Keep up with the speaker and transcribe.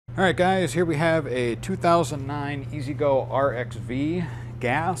All right, guys, here we have a 2009 EZGO RXV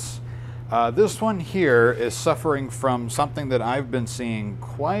gas. This one here is suffering from something that I've been seeing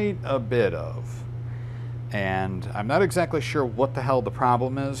quite a bit of. And I'm not exactly sure what the hell the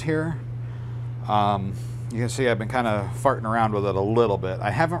problem is here. You can see I've been kind of farting around with it a little bit.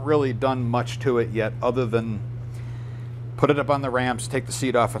 I haven't really done much to it yet other than put it up on the ramps, take the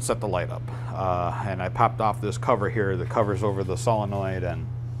seat off, and set the light up. And I popped off this cover here that covers over the solenoid and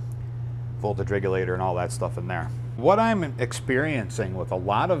voltage regulator and all that stuff in there. What I'm experiencing with a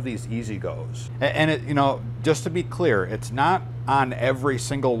lot of these EZGOs, and it, you know, just to be clear, it's not on every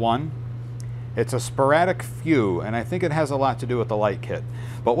single one. It's a sporadic few, and I think it has a lot to do with the light kit.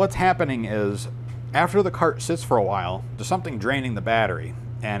 But what's happening is, after the cart sits for a while, there's something draining the battery,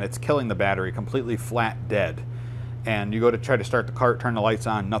 and it's killing the battery completely flat dead. And you go to try to start the cart, turn the lights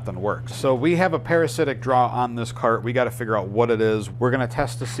on, nothing works. So we have a parasitic draw on this cart. We got to figure out what it is. We're going to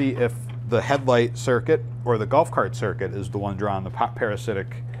test to see if the headlight circuit or the golf cart circuit is the one drawing the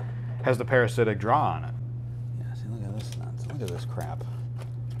parasitic, has the parasitic draw on it. Yeah, see, look at this nonsense. Look at this crap.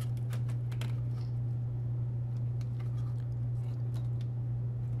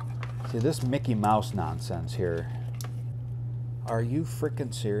 See, this Mickey Mouse nonsense here. Are you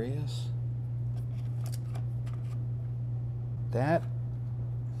freaking serious? That,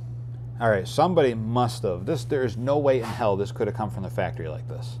 all right, somebody must have. There's no way in hell this could have come from the factory like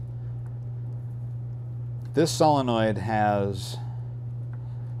this. This solenoid has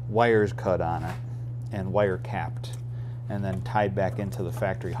wires cut on it and wire capped and then tied back into the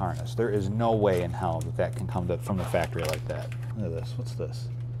factory harness. There is no way in hell that that can come from the factory like that. Look at this. What's this?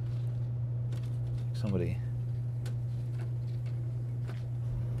 Somebody.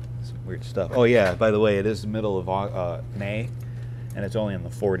 Some weird stuff. Oh yeah, by the way, it is the middle of May and it's only in the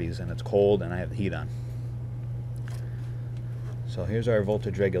 40s and it's cold and I have the heat on. So here's our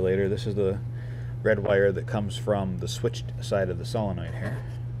voltage regulator. This is the red wire that comes from the switched side of the solenoid here.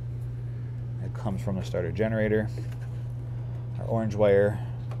 It comes from the starter generator. Our orange wire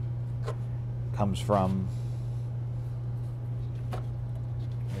comes from,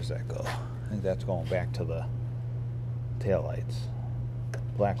 where's that go? I think that's going back to the taillights.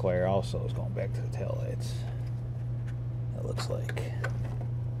 Black wire also is going back to the taillights. It looks like.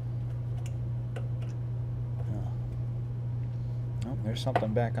 There's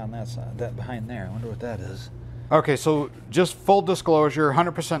something back on that side, that behind there. I wonder what that is. Okay, so just full disclosure,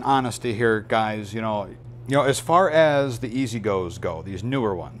 100% honesty here, guys. You know, as far as the EZGOs go, these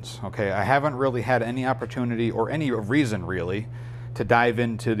newer ones, okay, I haven't really had any opportunity or any reason really to dive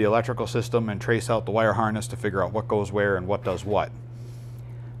into the electrical system and trace out the wire harness to figure out what goes where and what does what.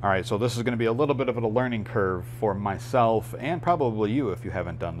 All right, so this is going to be a little bit of a learning curve for myself and probably you if you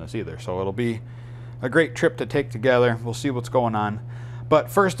haven't done this either. So it'll be a great trip to take together. We'll see what's going on. But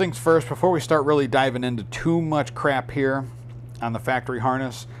first things first, before we start really diving into too much crap here on the factory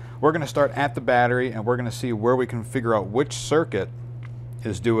harness, we're going to start at the battery and we're going to see where we can figure out which circuit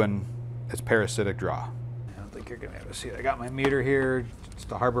is doing its parasitic draw. I don't think you're going to be able to see it. I got my meter here. It's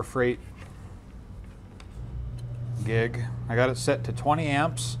the Harbor Freight gig. I got it set to 20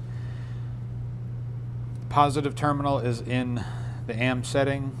 amps. Positive terminal is in the amp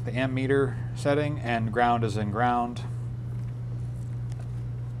setting, the amp meter setting, and ground is in ground.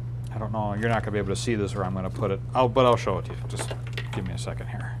 I don't know, you're not going to be able to see this where I'm going to put it. But I'll show it to you. Just give me a second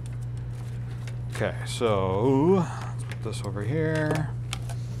here. Okay, so let's put this over here.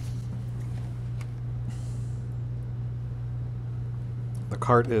 The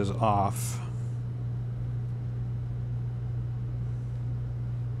cart is off.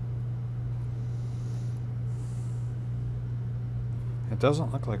 It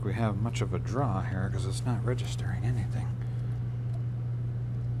doesn't look like we have much of a draw here because it's not registering anything.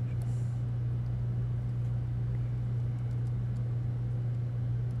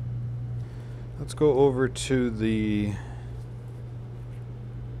 Let's go over to the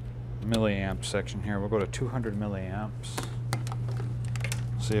milliamp section here. We'll go to 200 milliamps.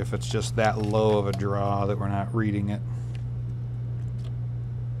 See if it's just that low of a draw that we're not reading it.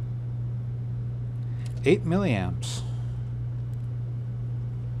 8 milliamps.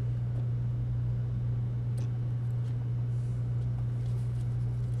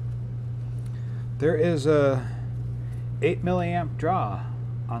 There is a 8 milliamp draw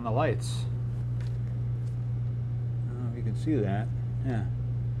on the lights. I don't know if you can see that. Yeah,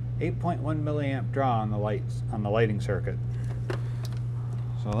 8.1 milliamp draw on the lights, on the lighting circuit.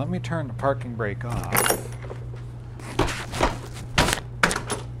 So let me turn the parking brake off.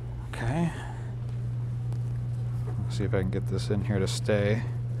 Okay. Let's see if I can get this in here to stay.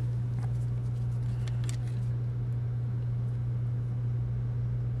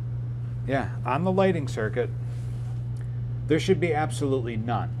 Yeah, on the lighting circuit, there should be absolutely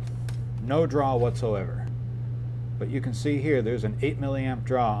none. No draw whatsoever. But you can see here, there's an 8 milliamp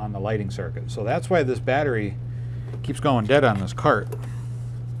draw on the lighting circuit. So that's why this battery keeps going dead on this cart.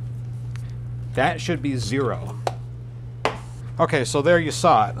 That should be 0. Okay, so there you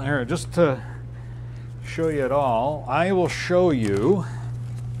saw it. Here, just to show you it all, I will show you.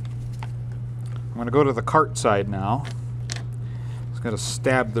 I'm going to go to the cart side now. Just got to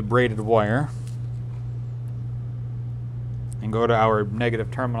stab the braided wire and go to our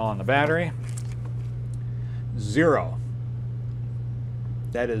negative terminal on the battery. 0.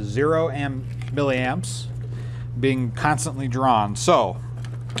 That is 0 milliamps being constantly drawn. So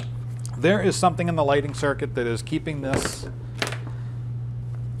there is something in the lighting circuit that is keeping this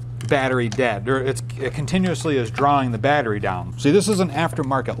battery dead, or it continuously is drawing the battery down. See, this is an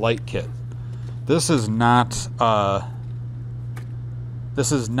aftermarket light kit. This is not I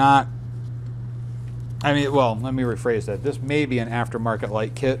mean, well, let me rephrase that. This may be an aftermarket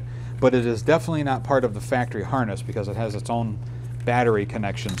light kit, but it is definitely not part of the factory harness because it has its own battery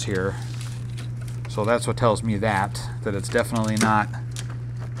connections here. So that's what tells me that it's definitely not,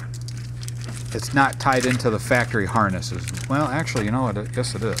 it's not tied into the factory harnesses. Well, actually, you know what?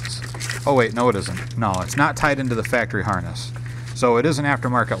 Yes, it is. Oh, wait, no, it isn't. No, it's not tied into the factory harness. So it is an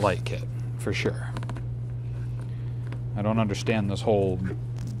aftermarket light kit, for sure. I don't understand this whole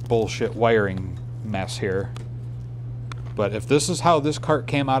bullshit wiring mess here. But if this is how this cart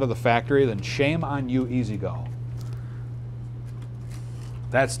came out of the factory, then shame on you, EZGO.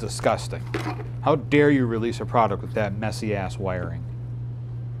 That's disgusting. How dare you release a product with that messy ass wiring?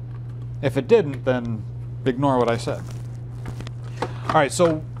 If it didn't, then ignore what I said. Alright,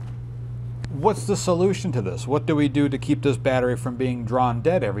 so what's the solution to this? What do we do to keep this battery from being drawn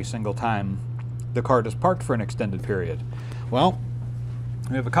dead every single time the cart is parked for an extended period? Well,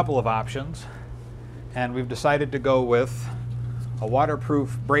 we have a couple of options, and we've decided to go with a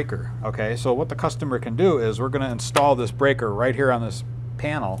waterproof breaker. Okay, so what the customer can do is we're going to install this breaker right here on this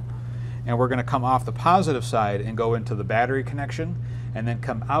panel, and we're going to come off the positive side and go into the battery connection, and then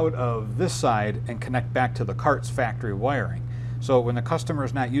come out of this side and connect back to the cart's factory wiring. So when the customer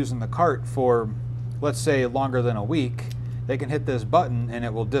is not using the cart for, let's say, longer than a week, they can hit this button and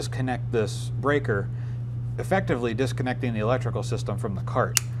it will disconnect this breaker, effectively disconnecting the electrical system from the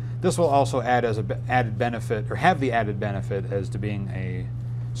cart. This will also add as an added benefit, or have the added benefit as to being a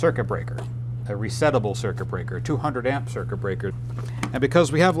circuit breaker, a resettable circuit breaker, 200 amp circuit breaker. And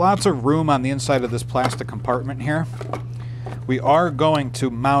because we have lots of room on the inside of this plastic compartment here, we are going to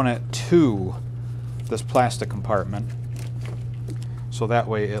mount it to this plastic compartment, so that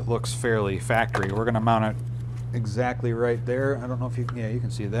way it looks fairly factory. We're going to mount it exactly right there. I don't know if you can, yeah, you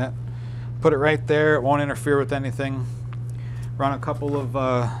can see that. Put it right there. It won't interfere with anything. Run a couple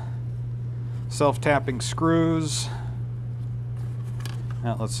of self-tapping screws.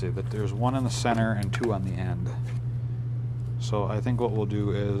 Now let's see, that there's one in the center and 2 on the end. So I think what we'll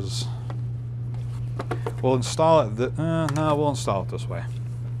do is we'll install it. No, we'll install it this way.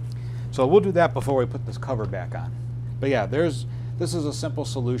 So we'll do that before we put this cover back on. But yeah, this is a simple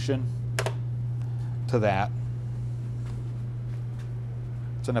solution to that.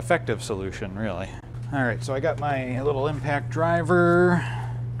 It's an effective solution, really. All right, so I got my little impact driver.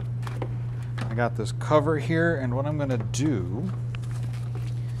 I got this cover here, and what I'm going to do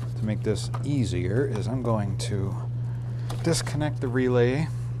to make this easier is I'm going to disconnect the relay.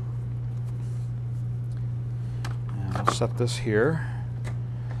 And I'll set this here.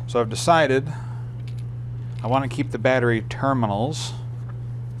 So I've decided I want to keep the battery terminals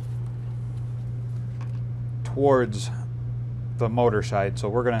towards the motor side, so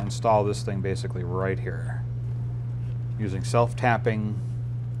we're going to install this thing basically right here using self-tapping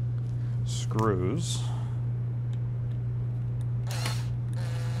screws.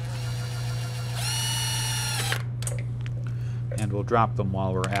 And we'll drop them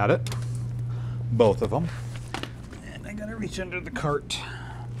while we're at it, both of them. And I gotta reach under the cart.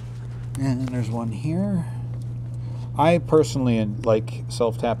 And there's one here. I personally like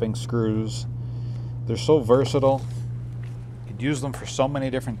self-tapping screws. They're so versatile. You could use them for so many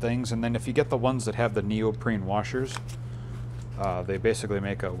different things, and then if you get the ones that have the neoprene washers, they basically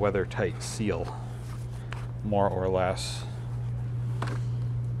make a weather-tight seal, more or less.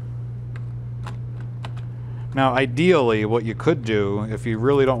 Now, ideally, what you could do, if you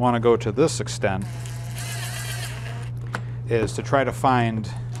really don't want to go to this extent, is to try to find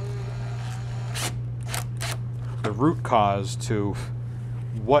the root cause to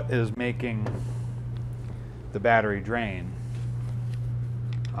what is making the battery drain.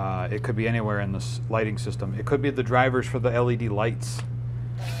 It could be anywhere in this lighting system. It could be the drivers for the LED lights.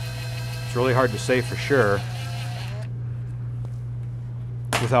 It's really hard to say for sure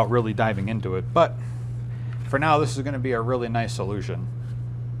without really diving into it, but for now this is going to be a really nice solution.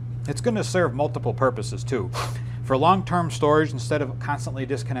 It's going to serve multiple purposes too. For long-term storage, instead of constantly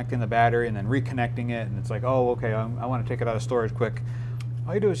disconnecting the battery and then reconnecting it, and it's like, oh, okay, I want to take it out of storage quick,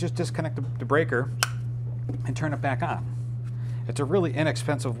 all you do is just disconnect the breaker and turn it back on. It's a really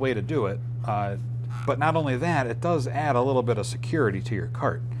inexpensive way to do it, but not only that, it does add a little bit of security to your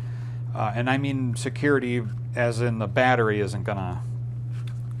cart. And I mean security as in the battery isn't going to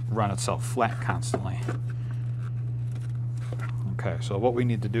run itself flat constantly. Okay, so what we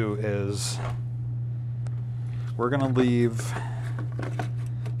need to do is we're going to leave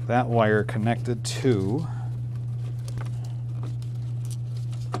that wire connected to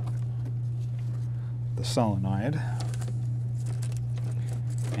the solenoid.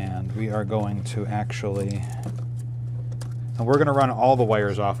 And we are going to actually, and we're going to run all the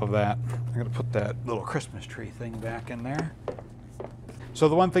wires off of that. I'm going to put that little Christmas tree thing back in there. So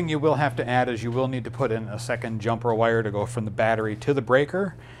the one thing you will have to add is you will need to put in a second jumper wire to go from the battery to the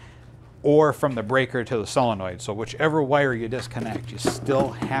breaker, or from the breaker to the solenoid. So whichever wire you disconnect, you still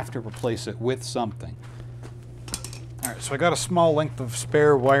have to replace it with something. All right, so I got a small length of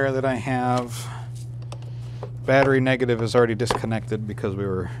spare wire that I have. Battery negative is already disconnected because we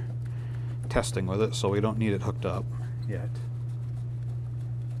were testing with it, so we don't need it hooked up yet.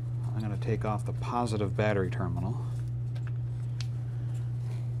 I'm going to take off the positive battery terminal.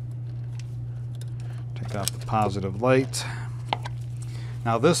 Take off the positive light.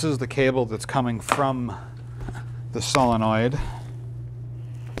 Now this is the cable that's coming from the solenoid.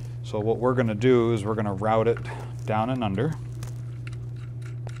 So what we're going to do is we're going to route it down and under.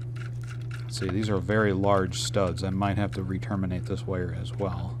 See, these are very large studs. I might have to re-terminate this wire as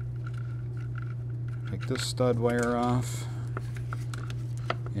well. Take this stud wire off.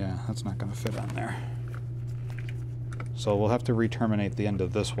 Yeah, that's not going to fit on there. So we'll have to re-terminate the end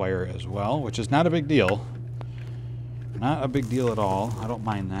of this wire as well, which is not a big deal. Not a big deal at all. I don't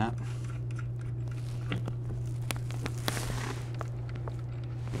mind that.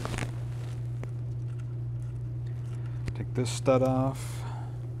 Take this stud off.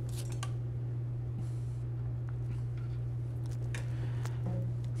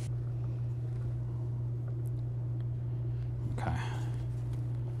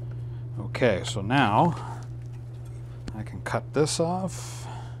 Okay, so now I can cut this off,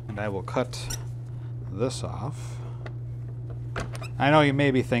 and I will cut this off. I know you may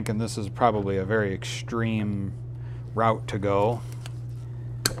be thinking this is probably a very extreme route to go.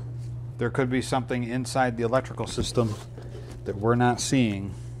 There could be something inside the electrical system that we're not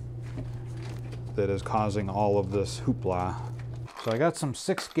seeing that is causing all of this hoopla. So I got some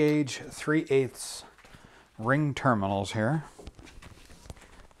 6-gauge 3/8 ring terminals here.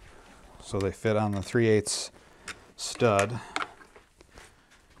 So they fit on the 3/8 stud.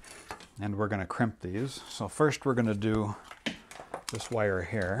 And we're going to crimp these. So first we're going to do this wire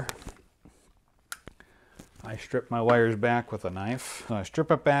here. I strip my wires back with a knife. So I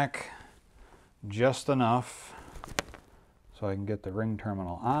strip it back just enough so I can get the ring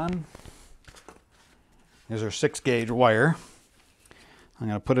terminal on. These are 6-gauge wire. I'm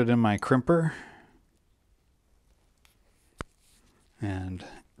going to put it in my crimper and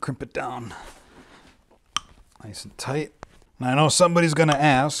crimp it down nice and tight. Now I know somebody's going to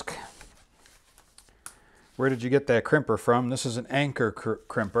ask, where did you get that crimper from? This is an Anchor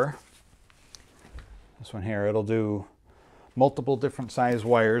crimper. This one here, it'll do multiple different size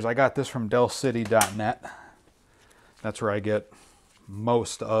wires. I got this from DellCity.net. That's where I get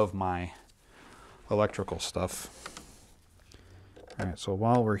most of my electrical stuff. All right, so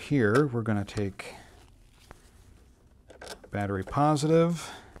while we're here, we're going to take battery positive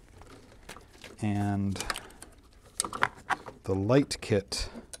and the light kit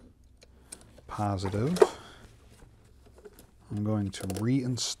positive. I'm going to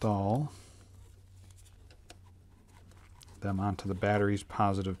reinstall them onto the battery's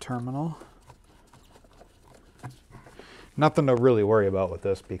positive terminal. Nothing to really worry about with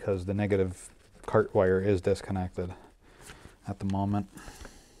this because the negative cart wire is disconnected at the moment.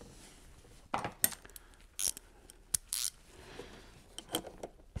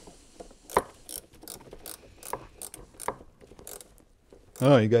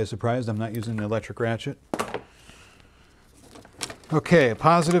 Oh, you guys surprised I'm not using the electric ratchet? Okay,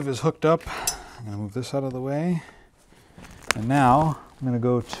 positive is hooked up. I'm going to move this out of the way. And now I'm going to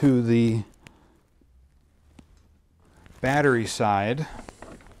go to the battery side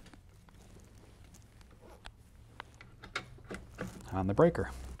on the breaker,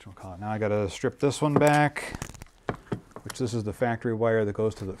 which we'll call it. Now I got to strip this one back, which this is the factory wire that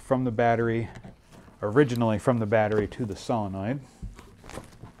goes to from the battery, originally from the battery to the solenoid.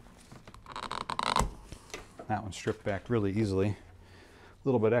 That one stripped back really easily. A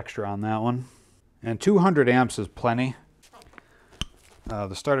little bit extra on that one. And 200 amps is plenty.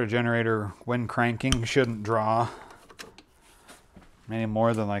 The starter generator, when cranking, shouldn't draw any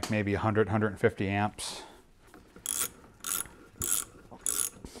more than like maybe 100, 150 amps.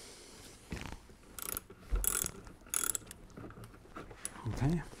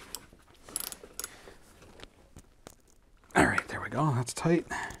 Okay. All right, there we go. That's tight.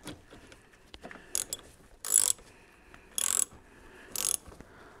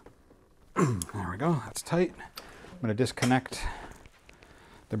 There we go. That's tight. I'm going to disconnect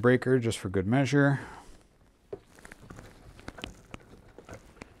the breaker just for good measure.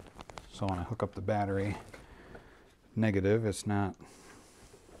 So when I hook up the battery negative, it's not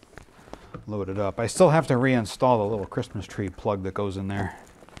loaded up. I still have to reinstall the little Christmas tree plug that goes in there.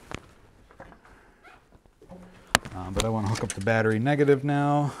 But I want to hook up the battery negative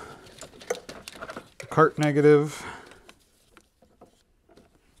now, the cart negative,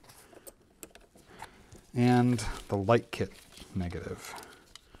 and the light kit negative.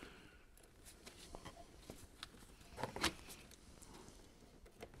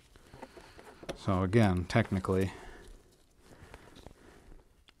 So again, technically,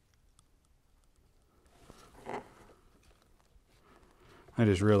 I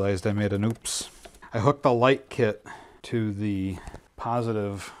just realized I made an oops. I hooked the light kit to the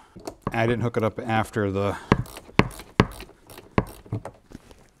positive. I didn't hook it up after the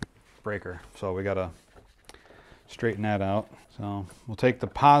breaker, so we gotta straighten that out. So we'll take the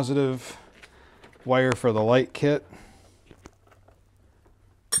positive wire for the light kit,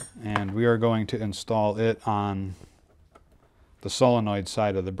 and we are going to install it on the solenoid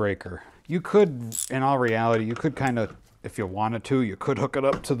side of the breaker. You could, in all reality, you could kind of, if you wanted to, you could hook it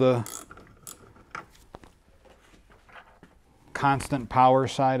up to the constant power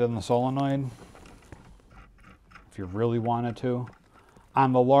side of the solenoid, if you really wanted to,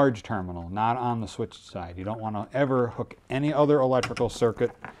 on the large terminal, not on the switched side. You don't want to ever hook any other electrical circuit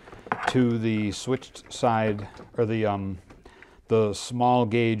to the switched side, or the small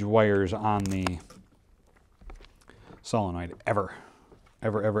gauge wires on the solenoid, ever.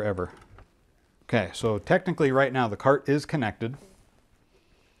 Ever, ever, ever. Okay, so technically right now the cart is connected.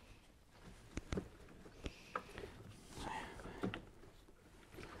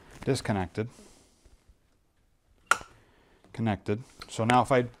 Disconnected. Connected. So now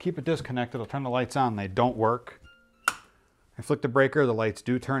if I keep it disconnected, I'll turn the lights on, they don't work. I flick the breaker, the lights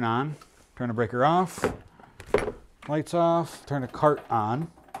do turn on. Turn the breaker off. Lights off, turn the cart on.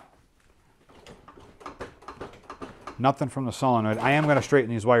 Nothing from the solenoid. I am going to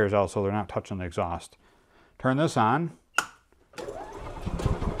straighten these wires out so they're not touching the exhaust. Turn this on.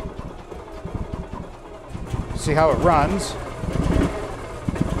 See how it runs.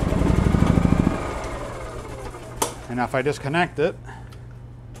 And now if I disconnect it,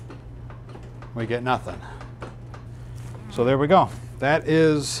 we get nothing. So there we go. That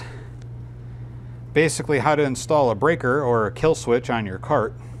is basically how to install a breaker or a kill switch on your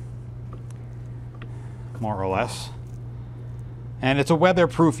cart, more or less. And it's a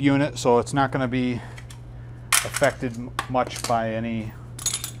weatherproof unit, so it's not going to be affected much by any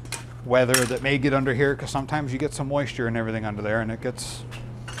weather that may get under here, because sometimes you get some moisture and everything under there and it gets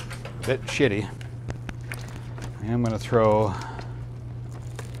a bit shitty. I'm going to throw,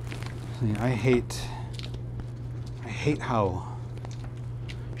 I hate how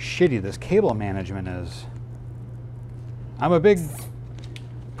shitty this cable management is. I'm a big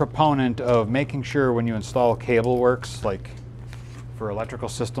proponent of making sure when you install cable works, like for electrical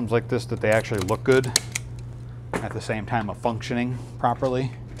systems like this, that they actually look good at the same time of functioning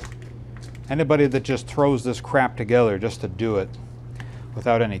properly. Anybody that just throws this crap together just to do it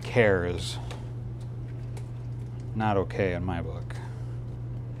without any care is not okay in my book.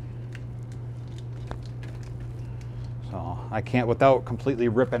 So I can't, without completely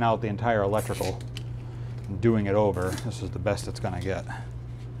ripping out the entire electrical and doing it over, this is the best it's going to get.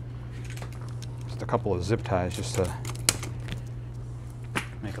 Just a couple of zip ties just to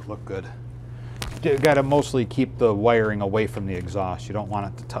make it look good. You got to mostly keep the wiring away from the exhaust. You don't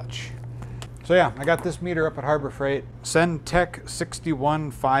want it to touch. So yeah, I got this meter up at Harbor Freight. Centec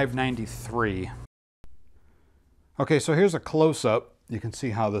 61593. Okay, so here's a close-up. You can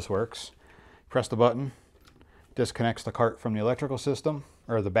see how this works. Press the button, disconnects the cart from the electrical system,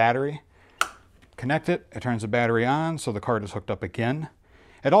 or the battery. Connect it, it turns the battery on, so the cart is hooked up again.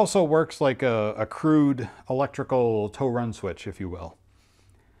 It also works like a crude electrical tow run switch, if you will.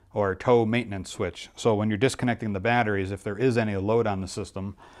 or tow maintenance switch. So when you're disconnecting the batteries, if there is any load on the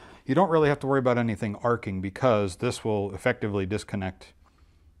system, you don't really have to worry about anything arcing because this will effectively disconnect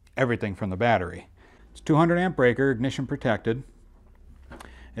everything from the battery. It's 200 amp breaker, ignition protected.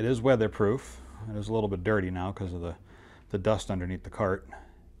 It is weatherproof. It is a little bit dirty now because of the dust underneath the cart.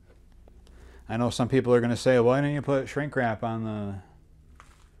 I know some people are going to say, why don't you put shrink wrap on the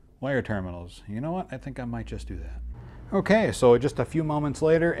wire terminals? You know what? I think I might just do that. Okay, so just a few moments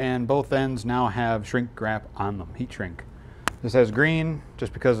later, and both ends now have shrink wrap on them, heat shrink. This has green,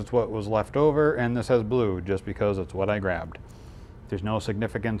 just because it's what was left over, and this has blue, just because it's what I grabbed. There's no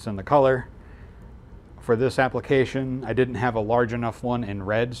significance in the color. For this application, I didn't have a large enough one in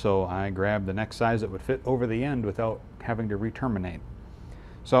red, so I grabbed the next size that would fit over the end without having to re-terminate.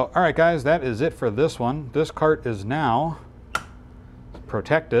 So, alright guys, that is it for this one. This cart is now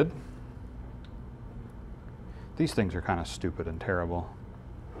protected. These things are kind of stupid and terrible,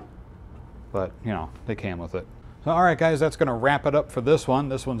 but you know, they came with it. So alright guys, that's going to wrap it up for this one.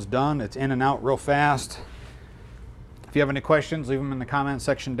 This one's done. It's in and out real fast. If you have any questions, leave them in the comment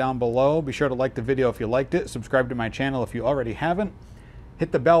section down below. Be sure to like the video if you liked it. Subscribe to my channel if you already haven't.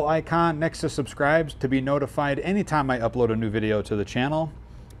 Hit the bell icon next to subscribe to be notified anytime I upload a new video to the channel.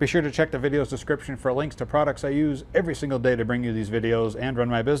 Be sure to check the video's description for links to products I use every single day to bring you these videos and run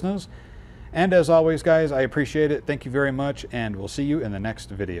my business. And as always, guys, I appreciate it. Thank you very much, and we'll see you in the next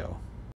video.